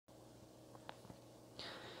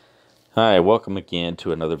Hi, welcome again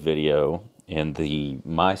to another video in the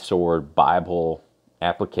MySword Bible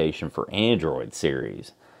application for Android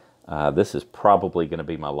series. This is probably going to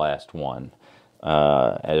be my last one.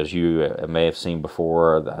 As you may have seen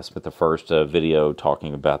before, I spent the first video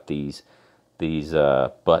talking about these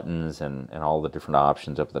buttons and all the different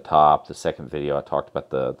options up at the top. The second video I talked about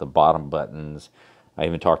the bottom buttons. I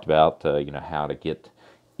even talked about how to get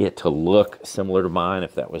it to look similar to mine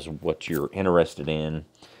if that was what you're interested in.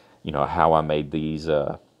 How I made these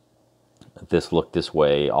this look this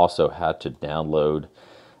way. Also, how to download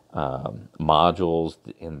modules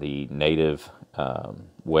in the native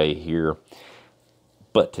way here.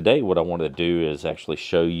 But today, what I wanted to do is actually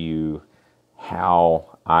show you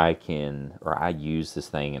how I use this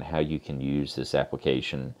thing and how you can use this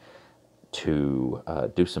application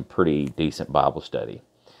to do some pretty decent Bible study.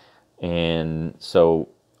 And so,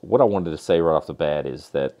 what I wanted to say right off the bat is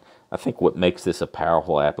that I think what makes this a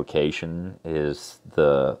powerful application is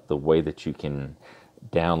the way that you can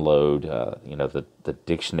download, the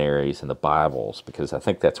dictionaries and the Bibles, because I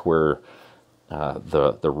think that's where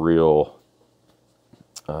the real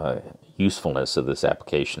usefulness of this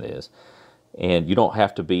application is. And you don't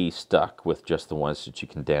have to be stuck with just the ones that you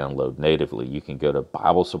can download natively. You can go to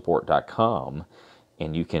BibleSupport.com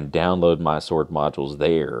and you can download MySword modules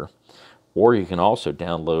there, or you can also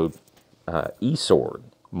download eSword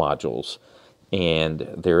modules, and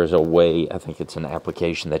there is a way, I think it's an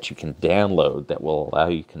application that you can download that will allow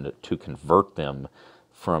you to convert them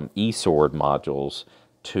from eSword modules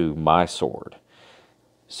to MySword.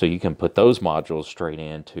 So you can put those modules straight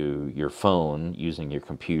into your phone using your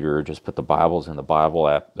computer. Just put the Bibles in the Bible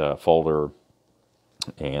app folder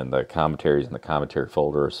and the commentaries in the commentary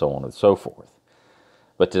folder, so on and so forth.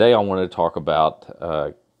 But today I wanted to talk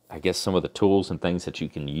about I guess some of the tools and things that you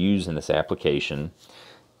can use in this application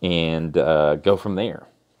and go from there.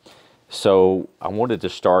 So I wanted to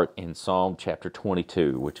start in Psalm chapter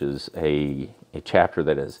 22, which is a chapter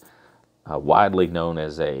that is widely known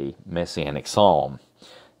as a messianic psalm.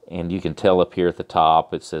 And you can tell up here at the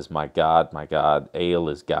top, it says, my God, El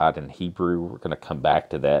is God in Hebrew. We're going to come back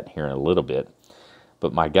to that here in a little bit.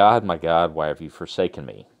 But my God, why have you forsaken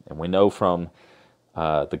me? And we know from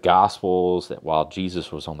the Gospels that while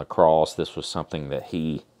Jesus was on the cross, this was something that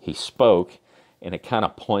he spoke, and it kind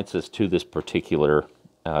of points us to this particular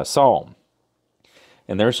psalm.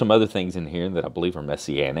 And there are some other things in here that I believe are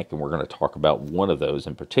messianic, and we're going to talk about one of those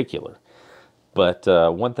in particular. But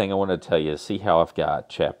one thing I want to tell you is see how I've got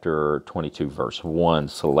chapter 22, verse 1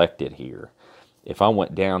 selected here. If I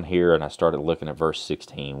went down here and I started looking at verse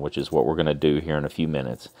 16, which is what we're going to do here in a few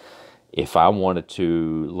minutes, if I wanted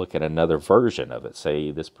to look at another version of it, say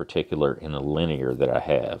this particular in a linear that I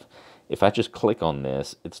have, if I just click on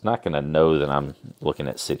this, it's not going to know that I'm looking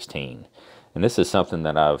at 16. And this is something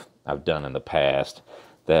that I've done in the past,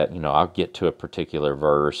 that, I'll get to a particular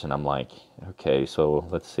verse and I'm like, okay, so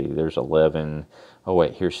let's see, there's 11. Oh,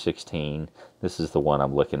 wait, here's 16. This is the one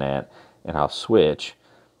I'm looking at. And I'll switch.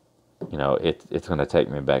 It's going to take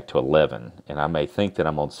me back to 11. And I may think that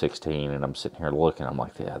I'm on 16 and I'm sitting here looking. I'm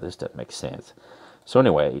like, yeah, this doesn't make sense. So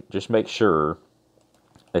anyway, just make sure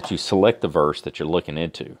that you select the verse that you're looking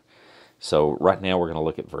into. So right now we're going to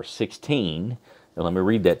look at verse 16. And let me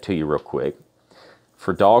read that to you real quick.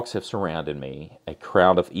 For dogs have surrounded me, a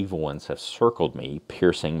crowd of evil ones have circled me,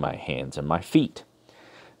 piercing my hands and my feet.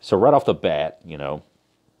 So right off the bat,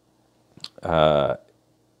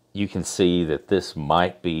 you can see that this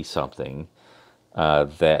might be something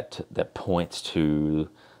that points to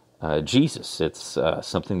Jesus. It's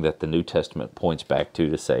something that the New Testament points back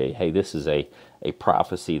to say, hey, this is a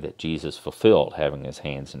prophecy that Jesus fulfilled, having his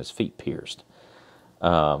hands and his feet pierced.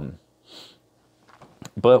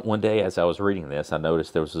 But one day as I was reading this, I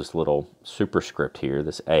noticed there was this little superscript here,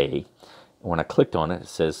 this A. When I clicked on it, it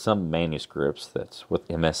says some manuscripts, that's what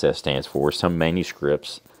MSS stands for, some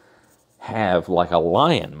manuscripts have like a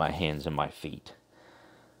lion, my hands and my feet.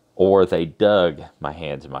 Or they dug my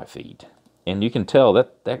hands and my feet. And you can tell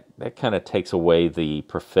that kind of takes away the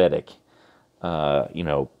prophetic, not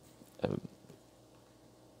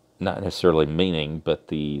necessarily meaning,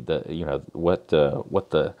 but what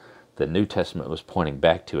the New Testament was pointing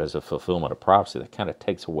back to as a fulfillment of prophecy. That kind of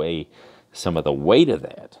takes away some of the weight of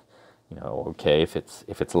that. Okay, if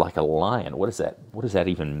it's like a lion, what does that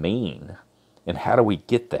even mean? And how do we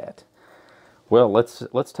get that? Well,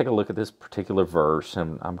 let's take a look at this particular verse,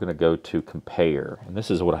 and I'm going to go to compare. And this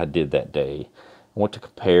is what I did that day. I went to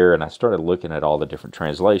compare, and I started looking at all the different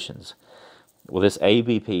translations. Well, this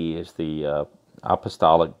ABP is the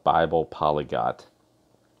Apostolic Bible Polyglot,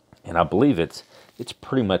 and I believe it's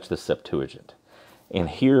pretty much the Septuagint. And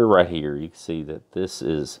here, right here, you can see that this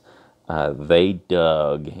is they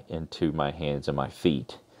dug into my hands and my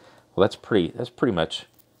feet. Well, that's pretty much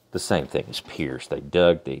the same thing as pierce. They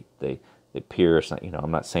dug, they pierced. You know,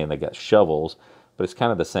 I'm not saying they got shovels, but it's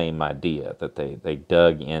kind of the same idea that they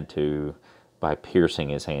dug into by piercing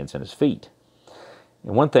his hands and his feet.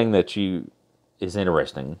 And one thing that is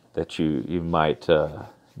interesting that you might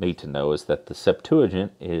need to know is that the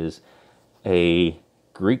Septuagint is a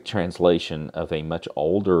Greek translation of a much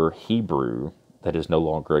older Hebrew that is no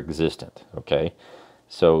longer existent. Okay,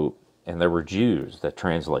 so, and there were Jews that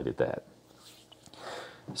translated that.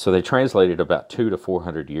 So they translated about 200 to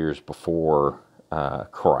 400 years before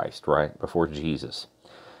Christ, right? Before Jesus.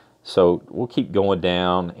 So we'll keep going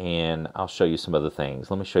down, and I'll show you some other things.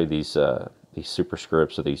 Let me show you these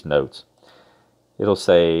superscripts or these notes. It'll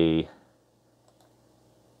say,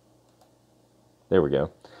 there we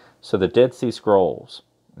go. So the Dead Sea Scrolls,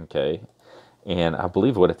 okay? And I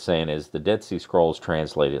believe what it's saying is the Dead Sea Scrolls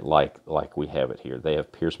translated like we have it here. They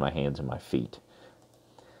have pierced my hands and my feet.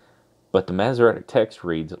 But the Masoretic text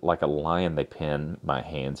reads, like a lion they pin my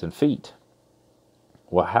hands and feet.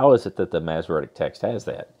 Well, how is it that the Masoretic text has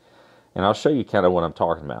that? And I'll show you kind of what I'm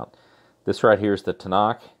talking about. This right here is the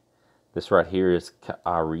Tanakh. This right here is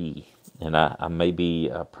Ka'ari. And I may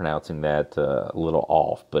be pronouncing that a little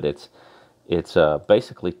off, but it's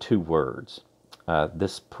basically two words.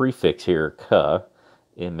 This prefix here, ka,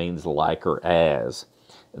 it means like or as.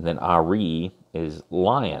 And then Ari is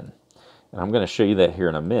lion. And I'm going to show you that here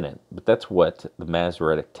in a minute. But that's what the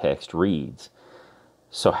Masoretic text reads.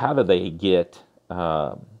 So how do they get,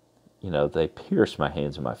 they pierce my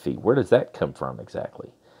hands and my feet? Where does that come from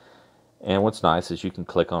exactly? And what's nice is you can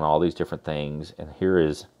click on all these different things. And here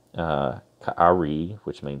is Ka'ari,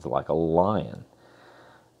 which means like a lion.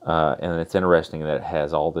 And it's interesting that it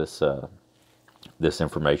has all this this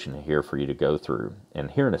information here for you to go through. And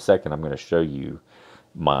here in a second, I'm going to show you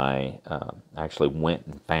I actually went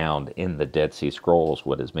and found in the Dead Sea Scrolls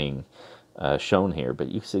what is being shown here. But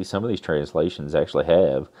you can see some of these translations actually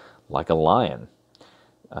have like a lion.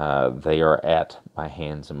 They are at my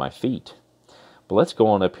hands and my feet. But let's go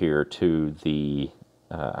on up here to the,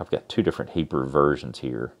 I've got two different Hebrew versions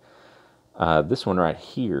here. This one right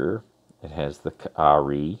here, it has the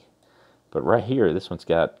Ka'ari. But right here, this one's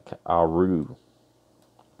got Ka'aru.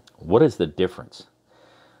 What is the difference?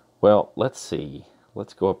 Well, let's see.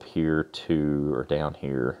 Let's go up here to, or down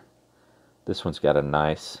here. This one's got a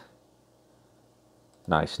nice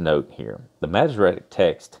note here. The Masoretic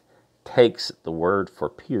text takes the word for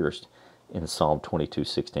pierced in Psalm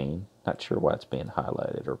 22:16. Not sure why it's being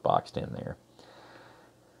highlighted or boxed in there.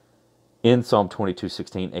 In Psalm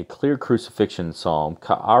 22:16, a clear crucifixion psalm,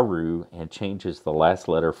 Ka'aru, and changes the last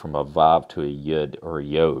letter from a vav to a yud or a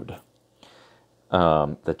yod.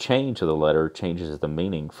 The change of the letter changes the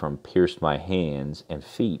meaning from pierced my hands and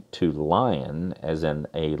feet to lion, as in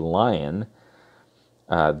a lion.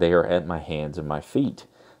 They are at my hands and my feet.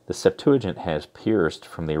 The Septuagint has pierced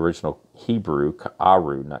from the original Hebrew,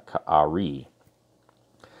 Ka'aru, not Ka'ari.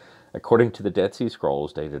 According to the Dead Sea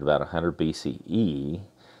Scrolls, dated about 100 BCE,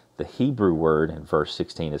 the Hebrew word in verse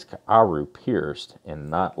 16 is Ka'aru, pierced, and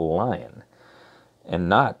not lion. And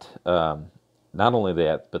not only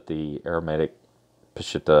that, but the Aramaic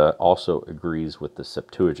Peshitta also agrees with the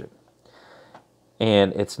Septuagint.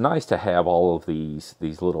 And it's nice to have all of these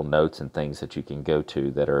little notes and things that you can go to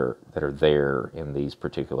that are there in these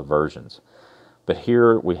particular versions. But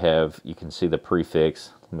here we have, you can see the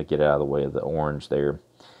prefix. Let me get out of the way of the orange there.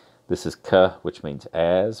 This is ka, which means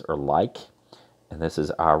as or like. And this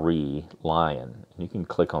is Ari, lion. And you can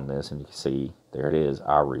click on this and you can see, there it is,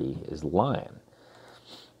 Ari is lion.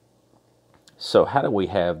 So how do we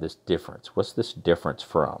have this difference? What's this difference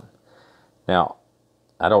from? Now,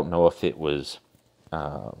 I don't know if it was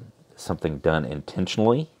something done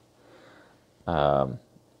intentionally, or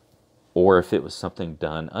if it was something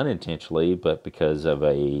done unintentionally, but because of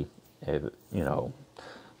a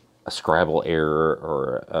Scrabble error,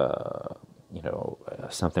 or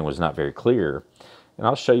something was not very clear. And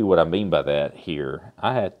I'll show you what I mean by that here.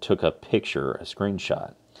 I took a picture, a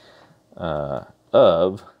screenshot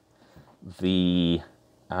of the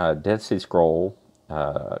Dead Sea Scroll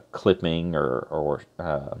clipping or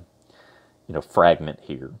fragment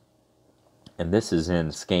here. And this is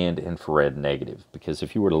in scanned infrared negative, because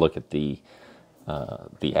if you were to look at the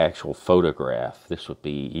actual photograph, this would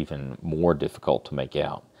be even more difficult to make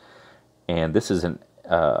out. And this is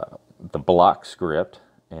the block script,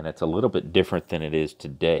 and it's a little bit different than it is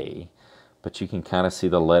today, but you can kind of see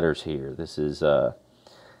the letters here. This is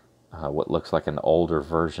what looks like an older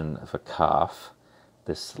version of a kaf.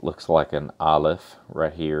 This looks like an aleph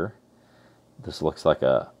right here. This looks like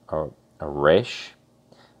a resh.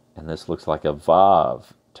 and this looks like a vav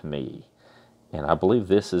to me. And I believe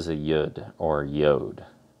this is a yud or a yod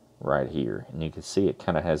right here. And you can see it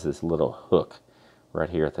kind of has this little hook right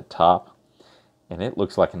here at the top. And it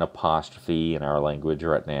looks like an apostrophe in our language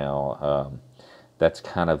right now. That's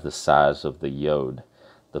kind of the size of the yod.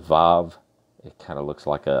 The vav, it kind of looks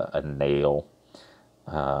like a nail,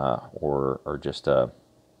 or just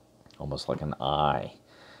almost like an eye.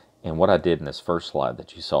 And what I did in this first slide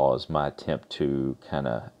that you saw is my attempt to kind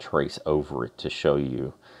of trace over it to show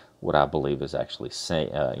you what I believe is actually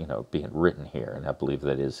being written here. And I believe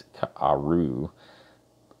that is aru,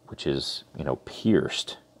 which is,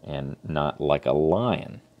 pierced and not like a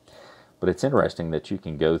lion. But it's interesting that you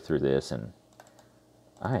can go through this, and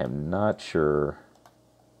I am not sure.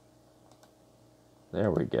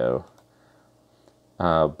 There we go.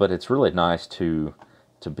 But it's really nice to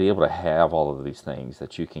be able to have all of these things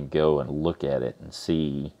that you can go and look at it and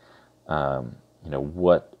see,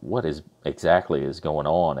 what is exactly is going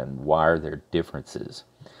on and why are there differences.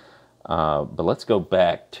 But let's go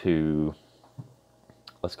back to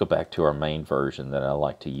our main version that I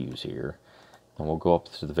like to use here, and we'll go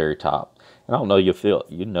up to the very top. And I don't know,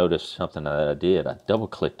 you noticed something that I did. I double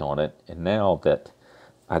clicked on it, and now that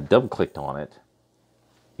I double clicked on it,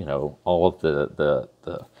 all of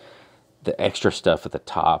the extra stuff at the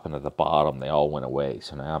top and at the bottom, they all went away.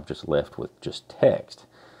 So now I'm just left with just text,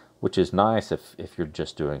 which is nice if you're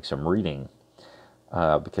just doing some reading,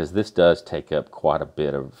 because this does take up quite a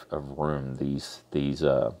bit of room, these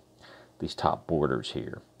top borders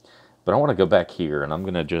here. But I want to go back here, and I'm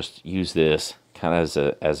going to just use this kind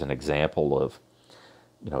of as an example of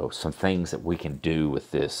some things that we can do with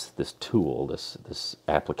this tool, this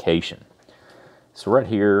application. So right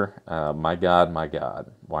here, my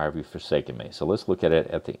God, why have you forsaken me? So let's look at it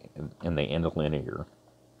in the interlinear.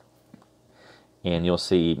 And you'll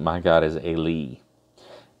see my God is Eli.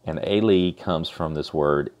 And Eli comes from this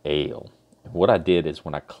word ale. And what I did is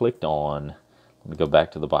when I clicked on, let me go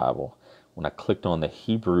back to the Bible. When I clicked on the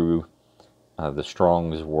Hebrew, the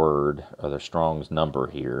Strong's word, or the Strong's number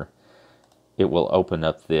here, it will open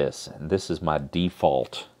up this. And this is my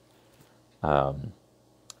default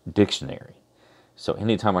dictionary. So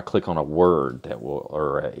anytime I click on a word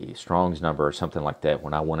or a Strong's number or something like that,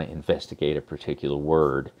 when I want to investigate a particular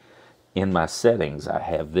word, in my settings, I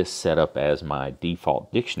have this set up as my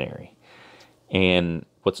default dictionary. And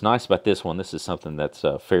what's nice about this one, this is something that's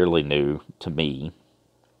fairly new to me,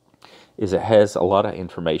 is it has a lot of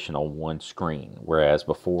information on one screen, whereas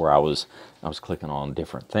before I was clicking on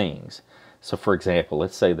different things. So for example,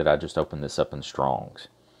 let's say that I just open this up in Strong's.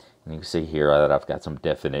 And you can see here that I've got some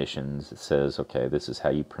definitions. It says, okay, this is how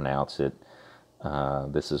you pronounce it.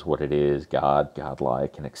 This is what it is, God,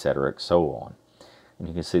 godlike, and etc., so on. And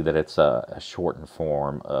you can see that it's a shortened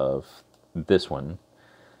form of this one.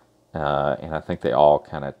 And I think they all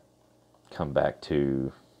kind of come back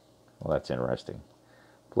to, well, that's interesting.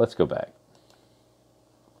 But let's go back.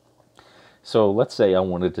 So let's say I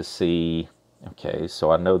wanted to see, okay,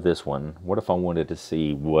 so I know this one. What if I wanted to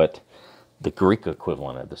see what the Greek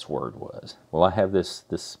equivalent of this word was? Well, I have this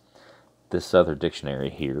other dictionary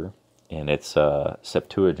here, and it's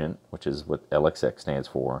Septuagint, which is what LXX stands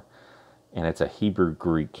for, and it's a Hebrew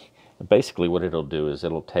Greek. And basically what it'll do is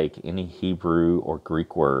it'll take any Hebrew or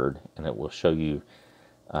Greek word, and it will show you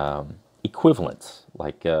equivalents,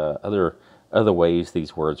 like other ways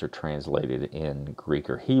these words are translated in Greek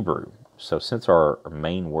or Hebrew. So since our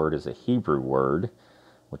main word is a Hebrew word,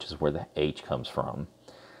 which is where the H comes from,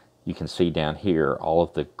 you can see down here all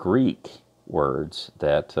of the Greek words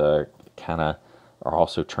that kind of are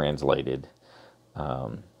also translated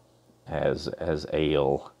as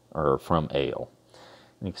ale, or from ale.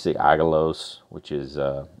 And you can see agalos, which is,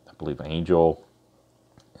 I believe, angel.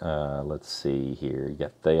 Let's see here. You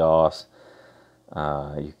got theos.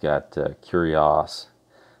 You've got kurios.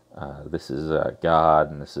 This is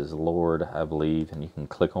God, and this is Lord, I believe. And you can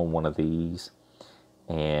click on one of these.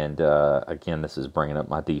 And again, this is bringing up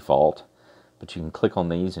my default, but you can click on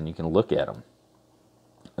these and you can look at them.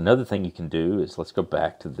 Another thing you can do is, let's go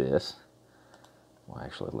back to this. Well,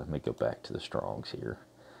 actually, let me go back to the Strong's here.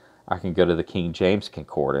 I can go to the King James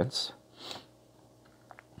Concordance,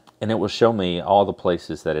 and it will show me all the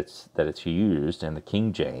places that it's used in the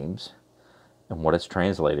King James and what it's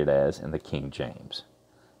translated as in the King James.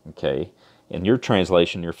 Okay, and your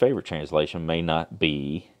translation, your favorite translation, may not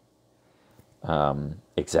be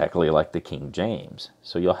exactly like the King James.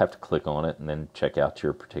 So you'll have to click on it and then check out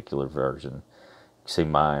your particular version. You see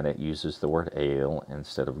mine, it uses the word ale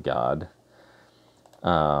instead of God.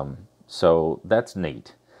 So that's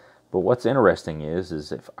neat. But what's interesting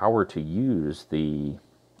is if I were to use the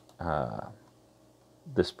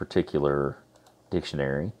this particular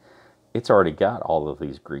dictionary, it's already got all of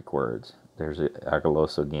these Greek words. There's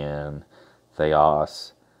agalos again,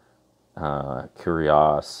 theos,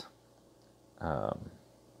 kurios.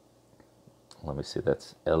 Let me see,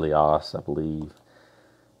 that's Elios, I believe.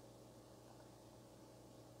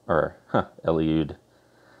 Or, Eliud.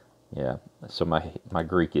 Yeah, so my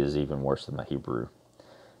Greek is even worse than my Hebrew.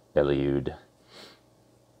 Eliud.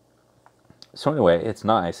 So anyway, it's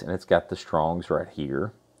nice, and it's got the Strongs right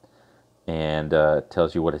here. And it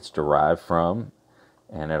tells you what it's derived from.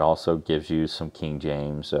 And it also gives you some King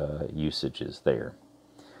James usages there.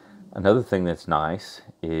 Another thing that's nice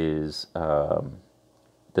is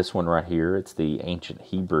this one right here. It's the Ancient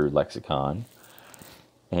Hebrew Lexicon.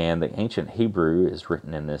 And the Ancient Hebrew is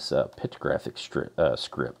written in this pictographic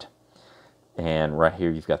script. And right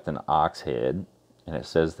here you've got an ox head. And it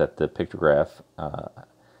says that the pictograph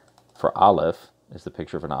for Aleph is the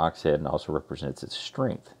picture of an ox head and also represents its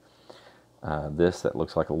strength. This that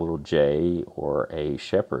looks like a little J or a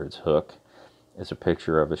shepherd's hook is a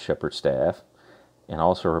picture of a shepherd's staff and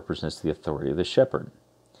also represents the authority of the shepherd.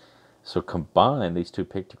 So combined, these two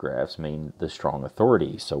pictographs mean the strong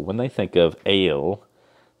authority. So when they think of ale,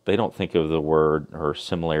 they don't think of the word or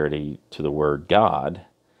similarity to the word God.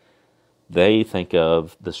 They think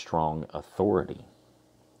of the strong authority.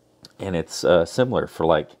 And it's similar for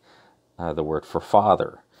like the word for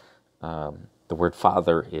father. The word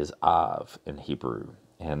father is Av in Hebrew.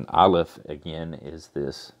 And Aleph, again, is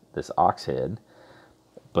this ox head.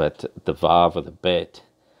 But the Vav or the Bet,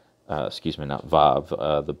 excuse me, not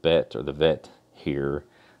Vav, the Bet or the Vet here,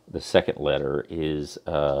 the second letter is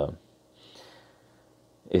a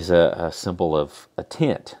symbol of a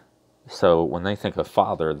tent. So when they think of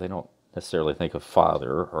father, they don't necessarily think of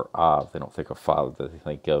father or Av. They don't think of father. They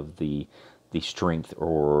think of the strength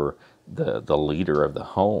or the leader of the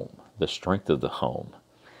home, the strength of the home.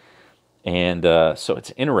 And so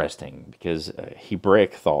it's interesting because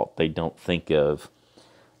Hebraic thought, they don't think of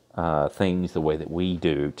things the way that we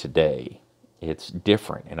do today. It's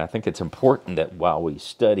different. And I think it's important that while we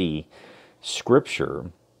study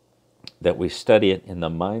Scripture, that we study it in the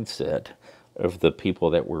mindset of the people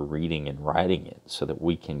that we're reading and writing it, so that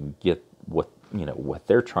we can get what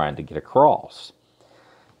they're trying to get across.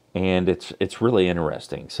 And it's really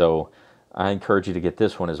interesting. So I encourage you to get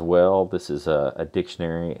this one as well. This is a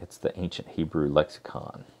dictionary. It's the Ancient Hebrew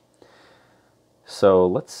Lexicon. So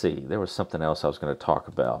let's see. There was something else I was going to talk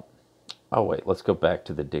about. Oh wait, let's go back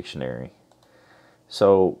to the dictionary.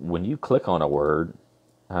 So when you click on a word,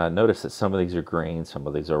 notice that some of these are green, some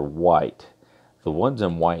of these are white. The ones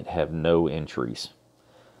in white have no entries.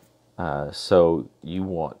 So you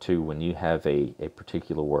want to, when you have a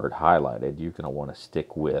particular word highlighted, you're going to want to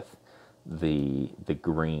stick with the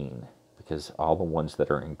green, because all the ones that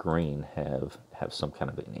are in green have some kind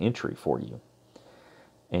of an entry for you.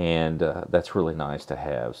 And that's really nice to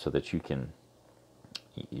have, so that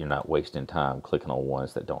you're not wasting time clicking on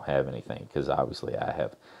ones that don't have anything, because obviously I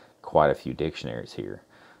have quite a few dictionaries here.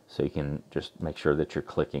 So you can just make sure that you're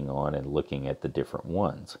clicking on and looking at the different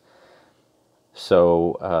ones.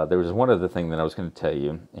 So there was one other thing that I was going to tell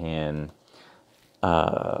you, and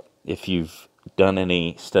if you've done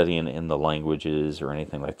any studying in the languages or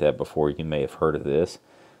anything like that before, you may have heard of this,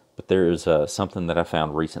 but there's something that I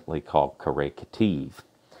found recently called Karei Ketiv.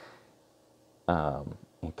 And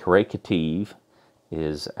Karei Ketiv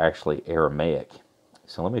is actually Aramaic.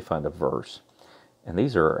 So let me find a verse. And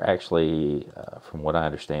these are actually, from what I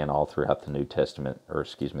understand, all throughout the New Testament, or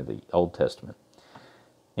excuse me, the Old Testament.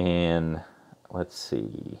 And let's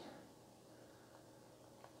see.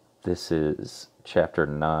 This is chapter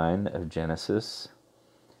 9 of Genesis.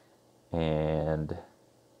 And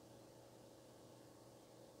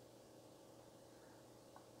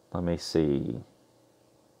let me see.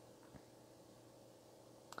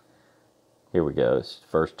 Here we go. It's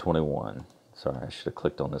verse 21. Sorry, I should have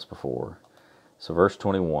clicked on this before. So verse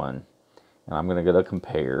 21, and I'm going to go to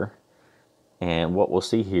compare. And what we'll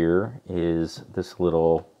see here is this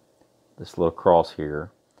little cross here.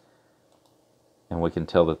 And we can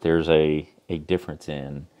tell that there's a difference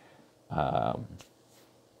in,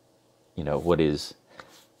 what is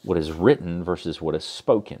written versus what is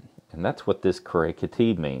spoken. And that's what this Karei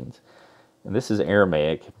Ketiv means. And this is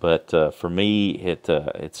Aramaic, but for me,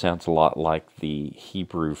 it sounds a lot like the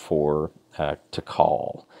Hebrew for to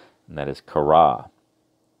call, and that is kara.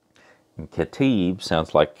 And Ketiv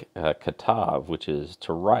sounds like katav, which is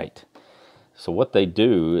to write. So what they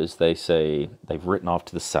do is they say they've written off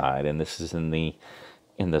to the side, and this is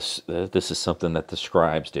this is something that the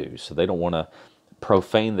scribes do. So they don't want to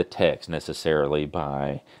profane the text necessarily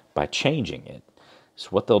by changing it. So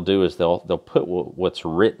what they'll do is they'll put what's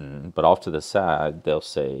written, but off to the side they'll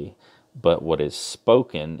say, but what is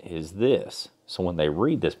spoken is this. So when they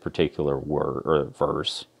read this particular word or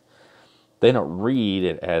verse, they don't read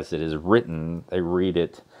it as it is written. They read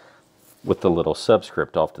it with the little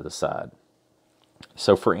subscript off to the side.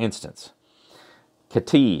 So for instance,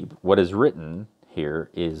 Katib, what is written here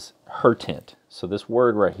is her tent. So this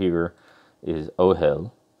word right here is ohel.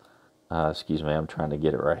 Excuse me, I'm trying to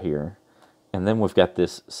get it right here. And then we've got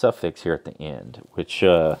this suffix here at the end, which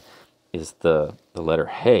is the letter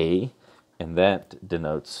hey, and that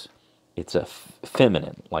denotes it's a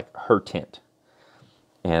feminine, like her tent.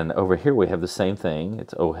 And over here we have the same thing.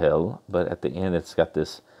 It's ohel, but at the end it's got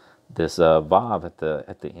this vav at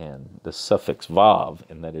the end, the suffix vav,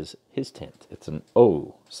 and that is his tent. It's an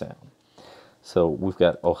o sound. So we've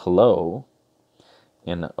got ohelo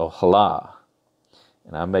and ohala.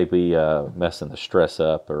 And I may be messing the stress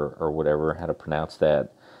up or whatever, how to pronounce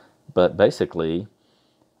that. But basically,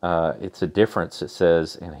 it's a difference. It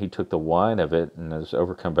says, and he took the wine of it and was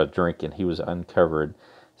overcome by drink, and he was uncovered.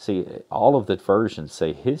 See, all of the versions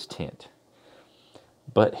say his tent.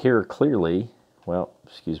 But here clearly, well,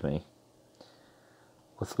 excuse me.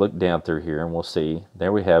 Let's look down through here and we'll see.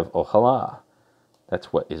 There we have ohala.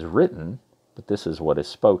 That's what is written, but this is what is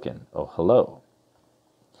spoken. Ohelo.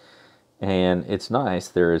 And it's nice,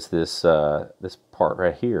 there is this this part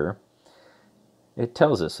right here. It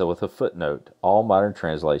tells us, so with a footnote, all modern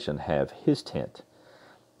translations have his tent.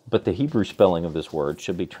 But the Hebrew spelling of this word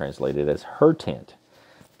should be translated as her tent.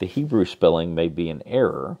 The Hebrew spelling may be in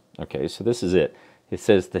error. Okay, so this is it. It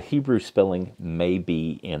says the Hebrew spelling may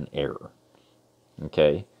be in error.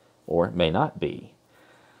 Okay, or it may not be.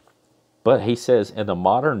 But he says in the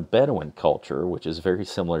modern Bedouin culture, which is very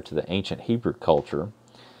similar to the ancient Hebrew culture,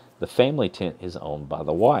 the family tent is owned by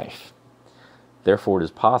the wife. Therefore, it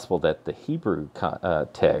is possible that the Hebrew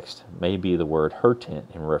text may be the word her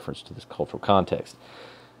tent in reference to this cultural context.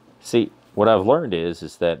 See, what I've learned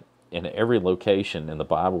is that in every location in the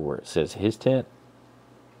Bible where it says his tent,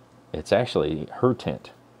 it's actually her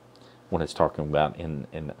tent when it's talking about in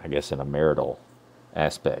I guess in a marital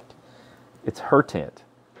aspect. It's her tent.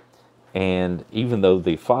 And even though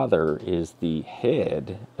the father is the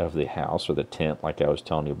head of the house or the tent, like I was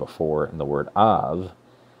telling you before in the word av,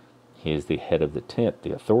 he is the head of the tent,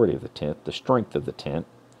 the authority of the tent, the strength of the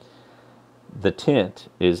tent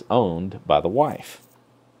is owned by the wife.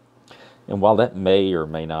 And while that may or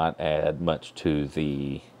may not add much to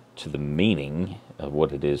the meaning of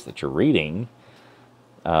what it is that you're reading,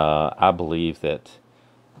 I believe that,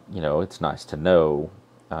 it's nice to know.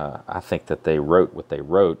 I think that they wrote what they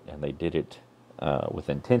wrote, and they did it with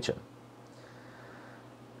intention.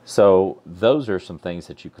 So those are some things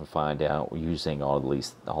that you can find out using all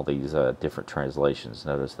these different translations.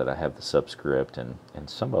 Notice that I have the subscript, and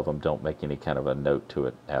some of them don't make any kind of a note to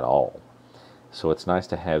it at all. So it's nice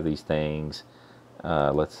to have these things.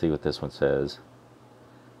 Let's see what this one says.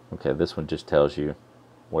 Okay, this one just tells you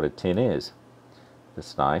what a 10 is.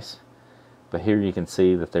 That's nice. But here you can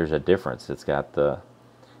see that there's a difference. It's got the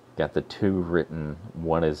two written.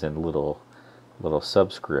 One is in little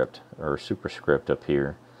subscript or superscript up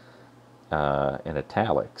here in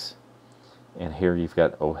italics, and here you've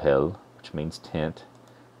got ohel, which means tent.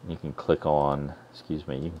 And you can click on, you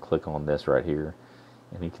can click on this right here,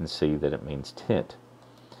 and you can see that it means tent.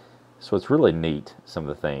 So it's really neat, some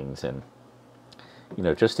of the things. And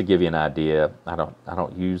just to give you an idea, I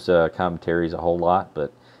don't use commentaries a whole lot,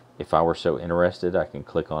 but if I were so interested, I can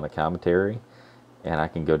click on a commentary, and I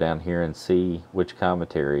can go down here and see which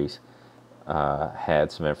commentaries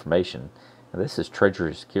had some information. And this is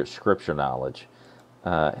treasury scripture knowledge,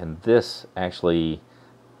 and this actually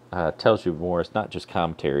tells you more. It's not just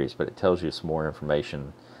commentaries, but it tells you some more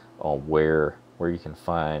information on where you can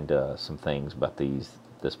find some things about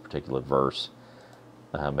this particular verse,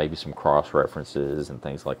 maybe some cross references and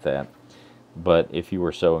things like that. But if you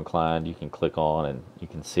were so inclined, you can click on and you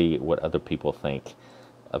can see what other people think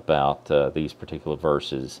about these particular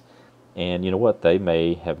verses. And you know what? They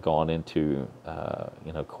may have gone into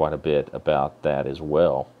quite a bit about that as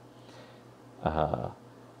well.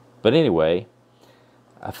 But anyway,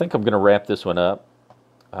 I think I'm going to wrap this one up.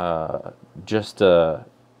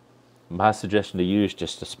 My suggestion to you is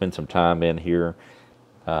just to spend some time in here.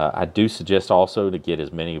 I do suggest also to get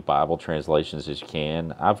as many Bible translations as you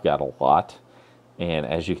can. I've got a lot, and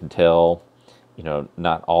as you can tell,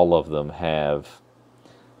 not all of them have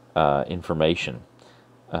information.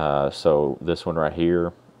 So this one right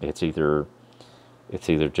here, it's either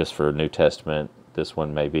just for New Testament. This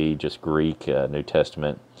one may be just Greek New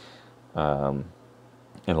Testament, and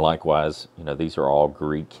likewise, these are all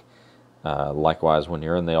Greek Likewise, when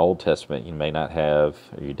you're in the Old Testament, you may not have,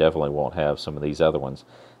 or you definitely won't have some of these other ones.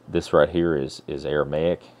 This right here is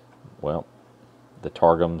Aramaic. Well, the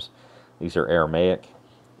Targums, these are Aramaic,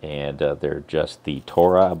 and they're just the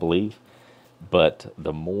Torah, I believe. But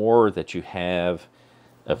the more that you have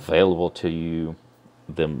available to you,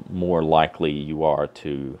 the more likely you are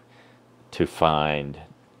to find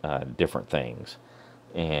different things.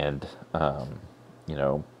 And you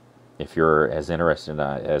know, if you're as interested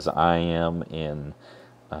as I am in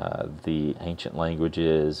the ancient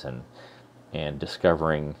languages and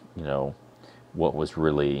discovering, what was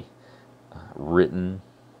really written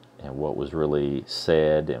and what was really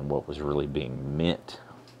said and what was really being meant,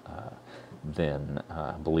 then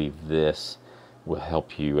I believe this will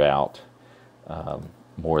help you out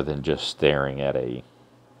more than just staring at a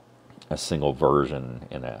single version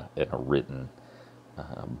in a written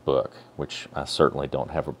book, which I certainly don't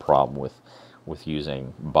have a problem with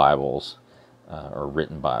using Bibles or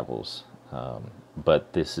written Bibles.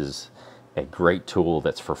 But this is a great tool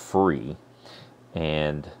that's for free.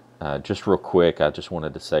 And just real quick, I just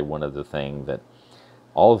wanted to say one other thing, that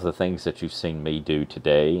all of the things that you've seen me do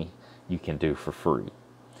today, you can do for free.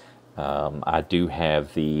 I do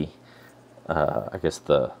have the, I guess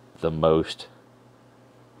the most,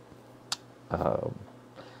 the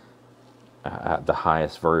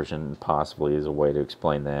highest version possibly is a way to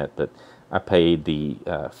explain that, but I paid the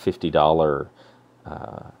 $50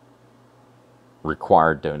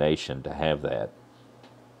 required donation to have that.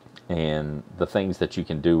 And the things that you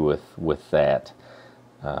can do with that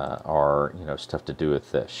are, stuff to do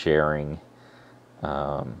with sharing,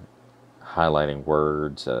 highlighting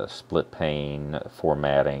words, split pane,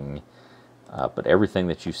 formatting. But everything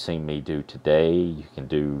that you've seen me do today, you can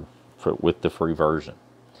do with the free version.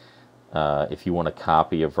 If you want to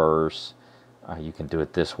copy a verse, you can do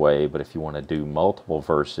it this way. But if you want to do multiple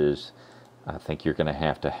verses, I think you're going to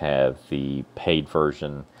have the paid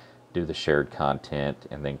version, do the shared content,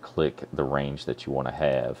 and then click the range that you want to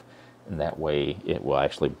have. And that way it will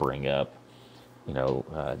actually bring up,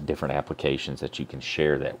 different applications that you can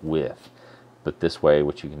share that with. But this way,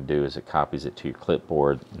 what you can do is it copies it to your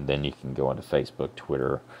clipboard, and then you can go into Facebook,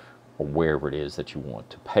 Twitter, or wherever it is that you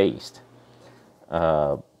want to paste.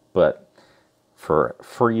 But for a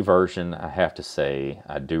free version, I have to say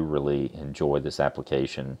I do really enjoy this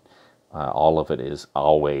application. All of it is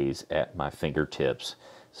always at my fingertips.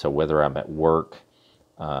 So whether I'm at work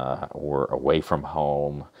or away from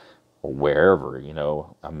home or wherever,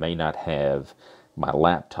 I may not have my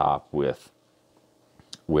laptop with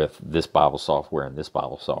this Bible software and this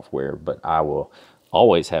Bible software, but I will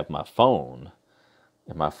always have my phone,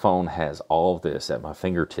 and my phone has all of this at my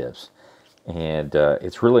fingertips. And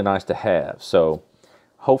it's really nice to have. So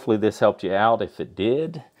hopefully this helped you out. If it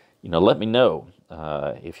did, let me know.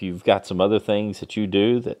 If you've got some other things that you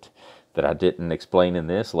do that I didn't explain in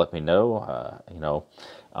this, let me know.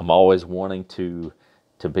 I'm always wanting to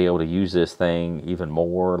be able to use this thing even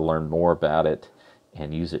more, learn more about it,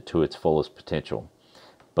 and use it to its fullest potential.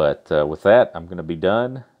 But with that, I'm going to be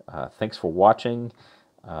done. Thanks for watching.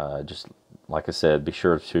 Just like I said, be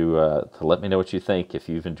sure to let me know what you think if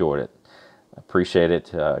you've enjoyed it. Appreciate it.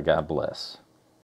 God bless.